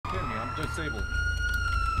disabled.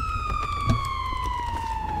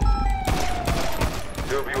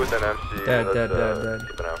 Doobie with an MC. Dead. Keep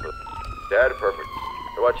an eye for dead, perfect.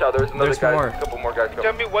 Hey, watch out, there's another guy. More. A couple more guys coming.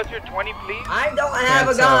 Tell me what's your 20, please? I don't have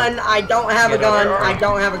a gun. I don't have a gun. I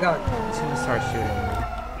don't have a gun. He's gonna start shooting.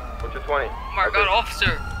 What's your 20? Oh my god,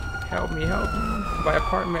 officer. Help me. My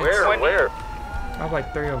apartment. Where? I have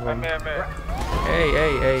like 3 of them. I'm here. Hey. Oh,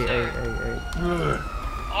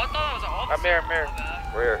 I thought it was an officer. I'm here.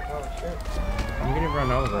 Where? Oh shit. I'm getting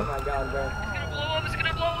run over. Oh my god, bro. It's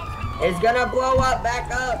gonna blow up. It's gonna blow up.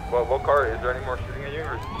 Back up. What car? Is there any more shooting at you?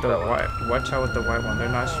 Or is The that one? white, watch out with the white one. They're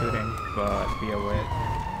not shooting, but be aware.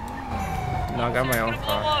 No, I got my own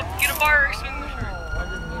car. Get a fire extinguisher.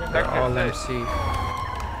 They're all MC.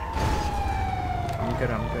 I'm good.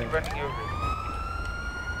 Running over.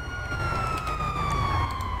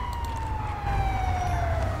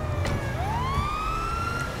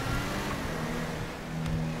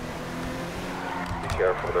 Be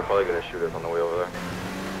careful, they're probably gonna shoot us on the way over there.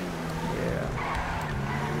 Yeah.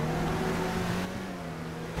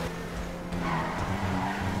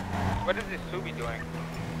 What is this Subi doing?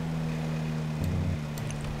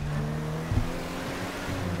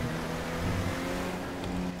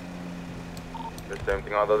 The same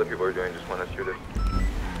thing all the other people are doing, just want to shoot us.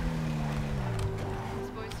 These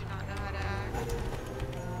boys do not know how to act.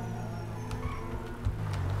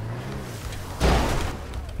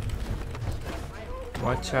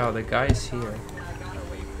 Watch out, the guy's here.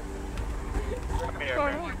 I'm here.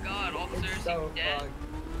 Oh my god, officer, is So he dead?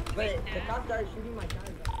 fucked. But the cops started shooting my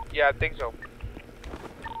guys. Yeah, I think so.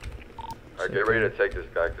 Alright, get ready to take this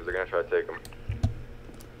guy, because they're gonna try to take him.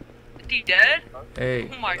 Is he dead? Hey,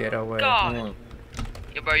 Oh my get away. god.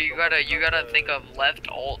 Yeah, bro, you gotta think of left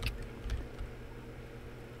alt.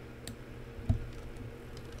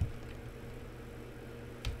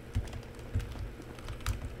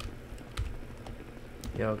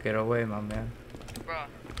 Yo, get away, my man. Bro,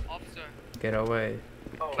 officer. Get away.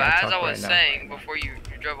 But Can't as talk I was right now. saying before you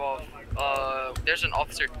drove off, there's an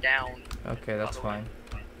officer down, Okay, that's fine.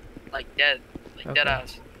 like dead, like Okay. dead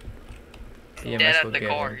ass. EMS Dead will at the get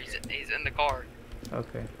car. him. He's in the car.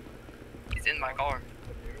 Okay. He's in my car.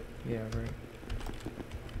 Yeah, right.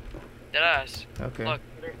 Dead ass. Okay. Look.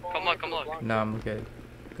 Come look. No, I'm good.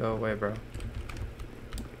 Go away, bro.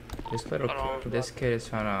 Hold on. This kid is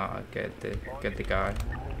trying to get the guy. I'm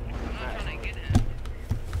not trying to get him.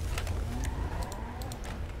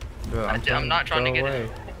 Bro, I'm not trying to go get away.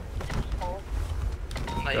 him.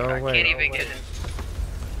 Like, Go I away. can't even get him.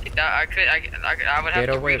 Like that, I would have Get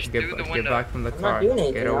to away. reach through the Get window. back from the not car. doing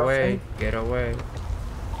anything, Get away. officer. Get away.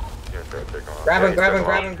 Yeah, try to take him off. Grab him, Yeah, grab take him,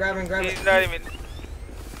 grab off. him, grab him, grab him. He's not even.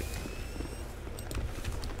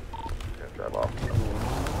 Yeah, drive off.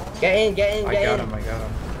 Get in, get in, I get got in. him.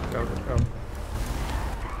 Go.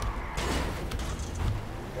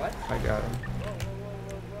 What? I got him.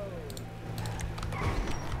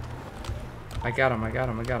 I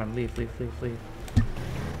got him. Leave.